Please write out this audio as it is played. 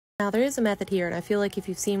Now there is a method here, and I feel like if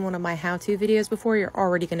you've seen one of my how-to videos before, you're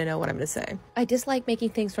already going to know what I'm going to say. I dislike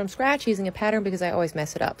making things from scratch using a pattern because I always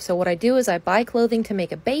mess it up. So what I do is I buy clothing to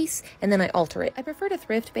make a base, and then I alter it. I prefer to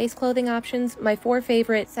thrift base clothing options. My 4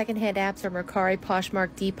 favorite secondhand apps are Mercari, Poshmark,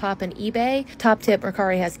 Depop, and eBay. Top tip,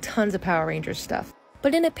 Mercari has tons of Power Rangers stuff.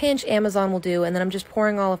 But in a pinch, Amazon will do, and then I'm just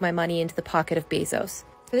pouring all of my money into the pocket of Bezos.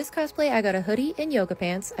 For this cosplay, I got a hoodie and yoga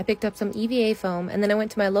pants, I picked up some EVA foam, and then I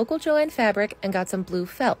went to my local Joann fabric and got some blue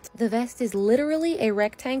felt. The vest is literally a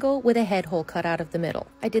rectangle with a head hole cut out of the middle.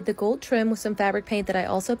 I did the gold trim with some fabric paint that I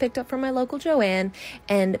also picked up from my local Joann,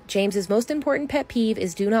 and James's most important pet peeve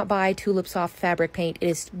is do not buy Tulip Soft fabric paint. It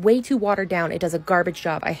is way too watered down. It does a garbage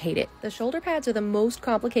job. I hate it. The shoulder pads are the most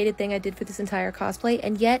complicated thing I did for this entire cosplay,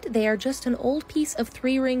 and yet they are just an old piece of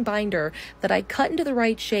 3-ring binder that I cut into the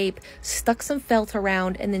right shape, stuck some felt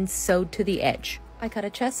around, and then sewed to the edge. I cut a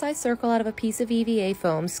chest-sized circle out of a piece of EVA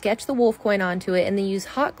foam, sketched the wolf coin onto it, and then used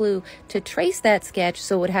hot glue to trace that sketch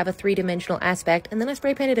so it would have a 3-dimensional aspect, and then I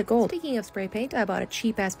spray painted it gold. Speaking of spray paint, I bought a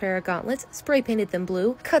cheap-ass pair of gauntlets, spray painted them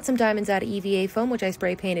blue, cut some diamonds out of EVA foam, which I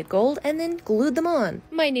spray painted gold, and then glued them on.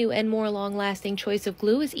 My new and more long-lasting choice of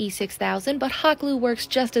glue is E6000, but hot glue works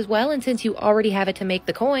just as well, and since you already have it to make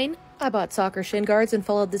the coin, I bought soccer shin guards and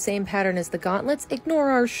followed the same pattern as the gauntlets. Ignore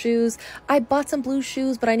our shoes. I bought some blue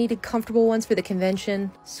shoes, but I needed comfortable ones for the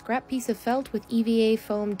convention. Scrap piece of felt with EVA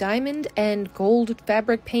foam diamond and gold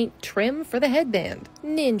fabric paint trim for the headband.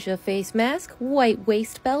 Ninja face mask, white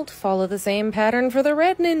waist belt, follow the same pattern for the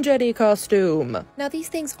red ninjetti costume. Now these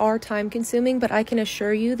things are time consuming, but I can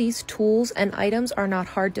assure you these tools and items are not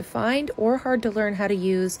hard to find or hard to learn how to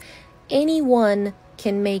use. Anyone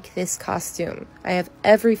can make this costume. I have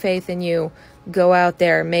every faith in you. Go out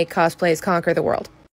there, make cosplays, conquer the world.